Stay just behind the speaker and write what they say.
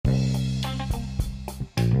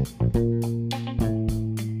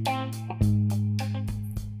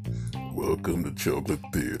Welcome to Chocolate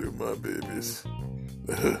Theater, my babies.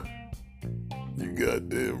 You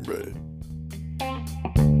goddamn right.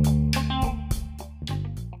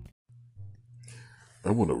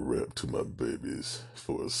 I want to rap to my babies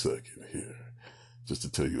for a second here, just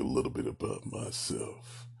to tell you a little bit about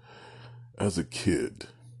myself. As a kid,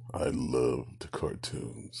 I loved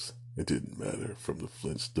cartoons. It didn't matter, from the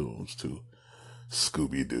Flintstones to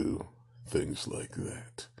Scooby-Doo, things like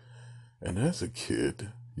that. And as a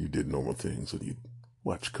kid, you did normal things when you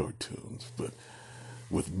watch cartoons. But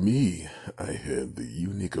with me, I had the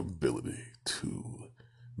unique ability to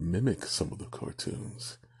mimic some of the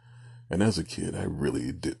cartoons. And as a kid, I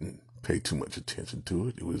really didn't pay too much attention to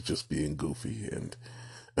it. It was just being goofy, and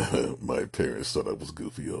my parents thought I was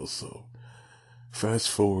goofy also. Fast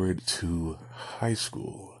forward to high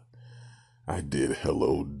school, I did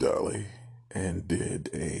Hello Dolly and did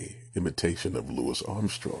a imitation of Louis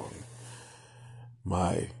Armstrong.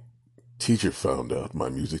 My music teacher found out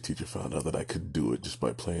that I could do it just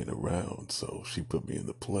by playing around, so she put me in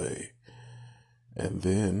the play. And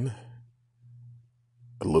then,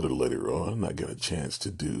 a little later on, I got a chance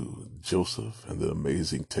to do Joseph and the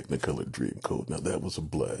Amazing Technicolor Dreamcoat. Now, that was a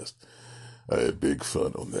blast. I had big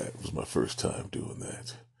fun on that. It was my first time doing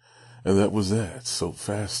that. And that was that. So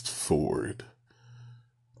fast forward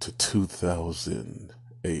to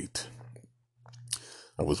 2008.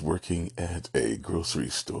 I was working at a grocery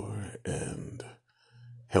store and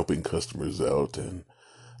helping customers out, and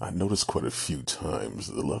I noticed quite a few times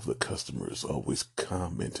that a lot of the customers always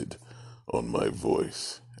commented on my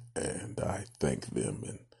voice, and I thanked them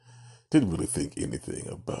and didn't really think anything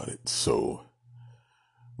about it. So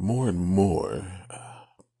more and more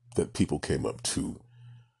that people came up to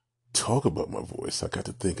talk about my voice, I got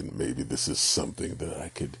to thinking maybe this is something that I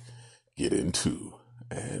could get into.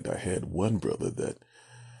 And I had one brother that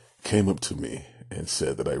came up to me and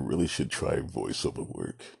said that I really should try voiceover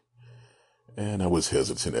work. And I was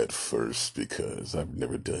hesitant at first because I've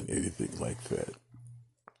never done anything like that.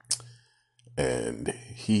 And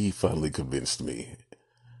he finally convinced me.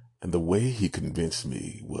 And the way he convinced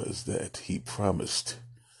me was that he promised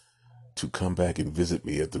to come back and visit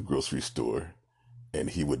me at the grocery store, and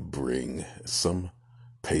he would bring some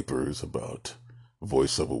papers about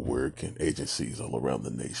voiceover work and agencies all around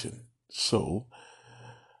the nation. So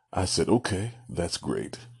I said, okay, that's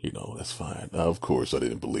great. That's fine. Now, of course, I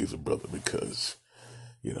didn't believe the brother because,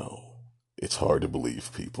 it's hard to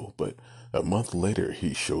believe people. But a month later,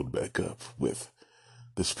 he showed back up with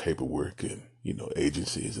this paperwork and,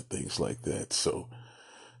 agencies and things like that. So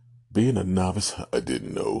being a novice, I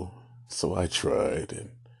didn't know. So I tried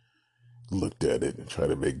and looked at it and tried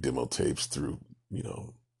to make demo tapes through,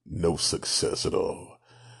 no success at all.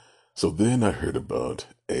 So then I heard about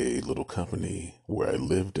a little company where I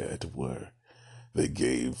lived at where they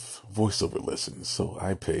gave voiceover lessons. So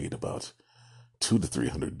I paid about $200 to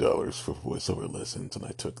 $300 for voiceover lessons, and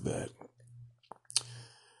I took that.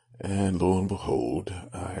 And lo and behold,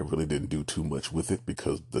 I really didn't do too much with it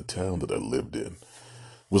because the town that I lived in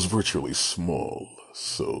was virtually small.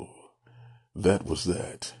 So that was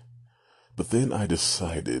that. But then I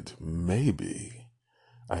decided maybe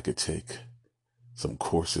I could take some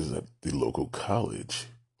courses at the local college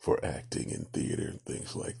for acting and theater and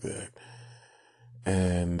things like that.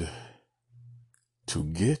 And to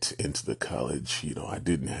get into the college, I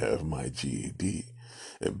didn't have my GED.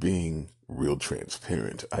 And being real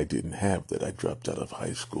transparent, I didn't have that. I dropped out of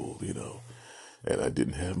high school, and I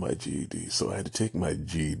didn't have my GED. So I had to take my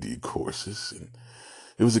GED courses, and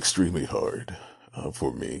it was extremely hard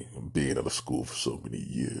for me being out of school for so many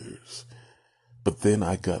years. But then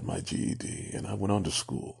I got my GED and I went on to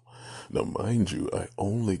school. Now, mind you, I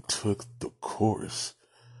only took the course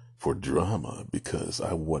for drama because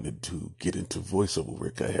I wanted to get into voiceover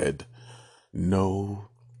work. I had no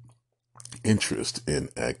interest in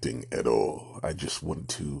acting at all. I just wanted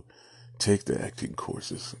to take the acting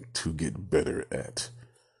courses to get better at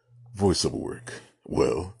voiceover work.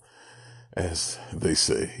 Well, as they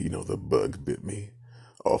say, the bug bit me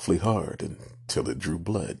awfully hard until it drew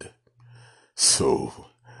blood. So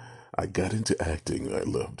I got into acting. I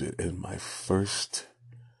loved it. And my first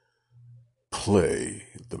play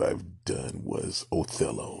that I've done was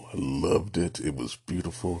Othello. I loved it. It was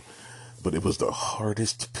beautiful, but it was the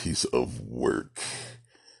hardest piece of work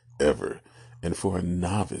ever. And for a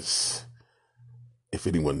novice, if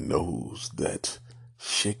anyone knows that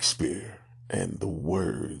Shakespeare and the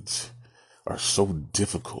words are so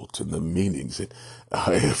difficult and the meanings, and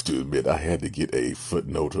I have to admit I had to get a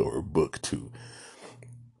footnote or a book to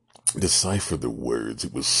decipher the words.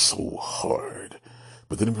 It was so hard.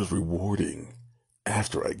 But then it was rewarding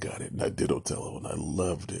after I got it, and I did Othello, and I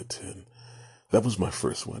loved it, and that was my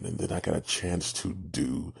first one. And then I got a chance to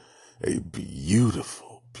do a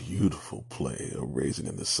beautiful, beautiful play, A Raisin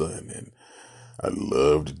in the Sun, and I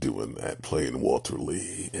loved doing that, playing Walter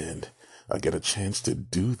Lee, and I got a chance to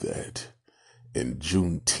do that in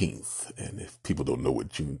Juneteenth. And if people don't know what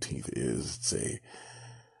Juneteenth is, it's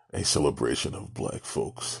a celebration of black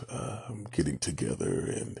folks getting together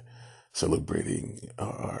and celebrating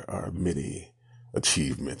our many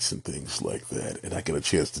achievements and things like that. And I got a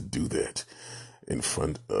chance to do that in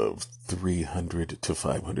front of 300 to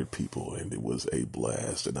 500 people, and it was a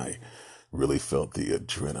blast, and I really felt the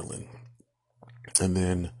adrenaline. And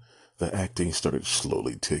then the acting started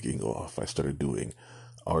slowly taking off. I started doing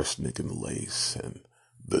Arsenic and Lace and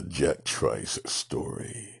the Jack Trice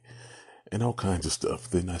story and all kinds of stuff.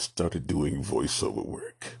 Then I started doing voiceover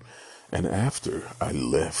work. And after I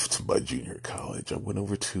left my junior college, I went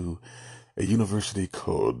over to a university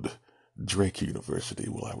called Drake University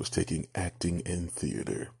while I was taking acting and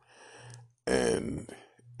theater. And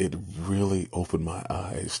it really opened my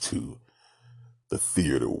eyes to the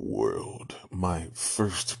theater world. My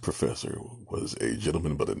first professor was a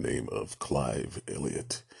gentleman by the name of Clive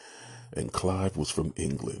Elliott. And Clive was from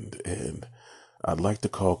England. And I'd like to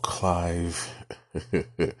call Clive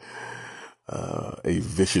a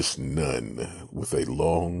vicious nun with a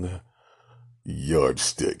long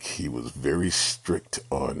yardstick. He was very strict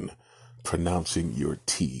on pronouncing your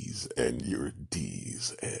T's and your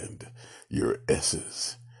D's and your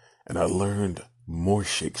S's. And I learned more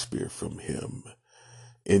Shakespeare from him.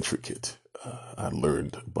 Intricate. I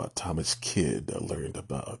learned about Thomas Kidd. I learned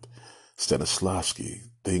about Stanislavski,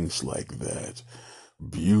 things like that.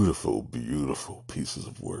 Beautiful, beautiful pieces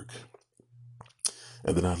of work.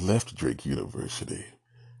 And then I left Drake University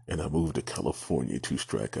and I moved to California to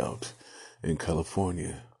strike out in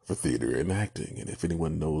California for theater and acting. And if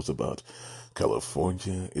anyone knows about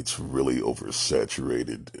California, it's really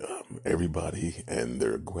oversaturated. Everybody and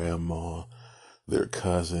their grandma, their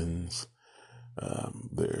cousins,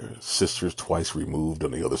 their sisters twice removed on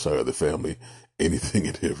the other side of the family, anything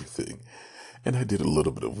and everything. And I did a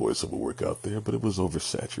little bit of voiceover work out there, but it was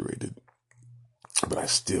oversaturated. But I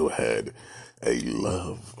still had a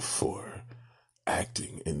love for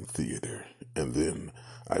acting in theater. And then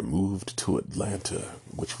I moved to Atlanta,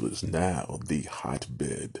 which was now the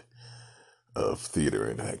hotbed of theater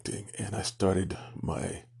and acting. And I started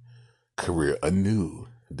my career anew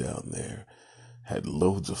down there. Had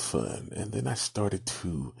loads of fun. And then I started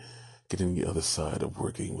to get on the other side of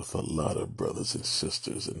working with a lot of brothers and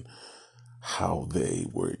sisters and how they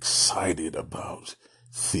were excited about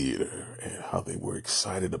theater and how they were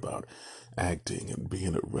excited about acting and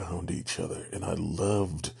being around each other. And I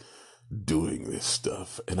loved doing this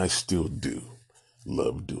stuff, and I still do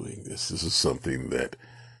love doing this. This is something that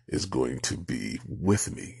is going to be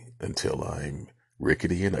with me until I'm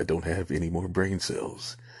rickety and I don't have any more brain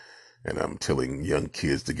cells. And I'm telling young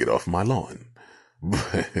kids to get off my lawn.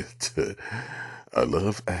 But I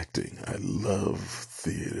love acting. I love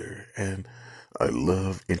theater. And I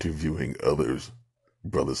love interviewing others,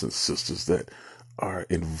 brothers and sisters that are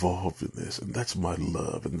involved in this. And that's my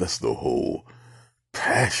love. And that's the whole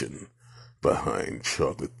passion behind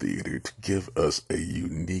Chocolate Theater, to give us a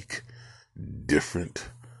unique, different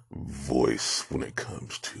voice when it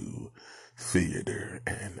comes to theater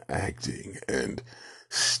and acting and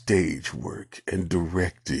stage work and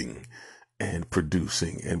directing and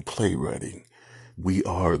producing and playwriting. We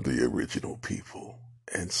are the original people.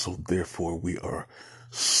 And so therefore we are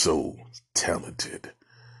so talented.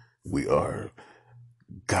 We are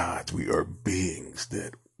gods. We are beings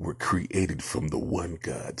that were created from the one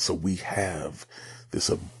God. So we have this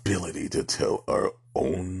ability to tell our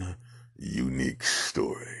own unique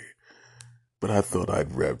story. But I thought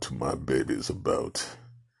I'd rap to my babies about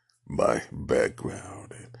my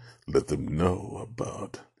background and let them know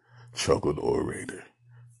about Chocolate Orator.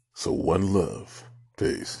 So one love.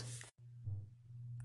 Peace.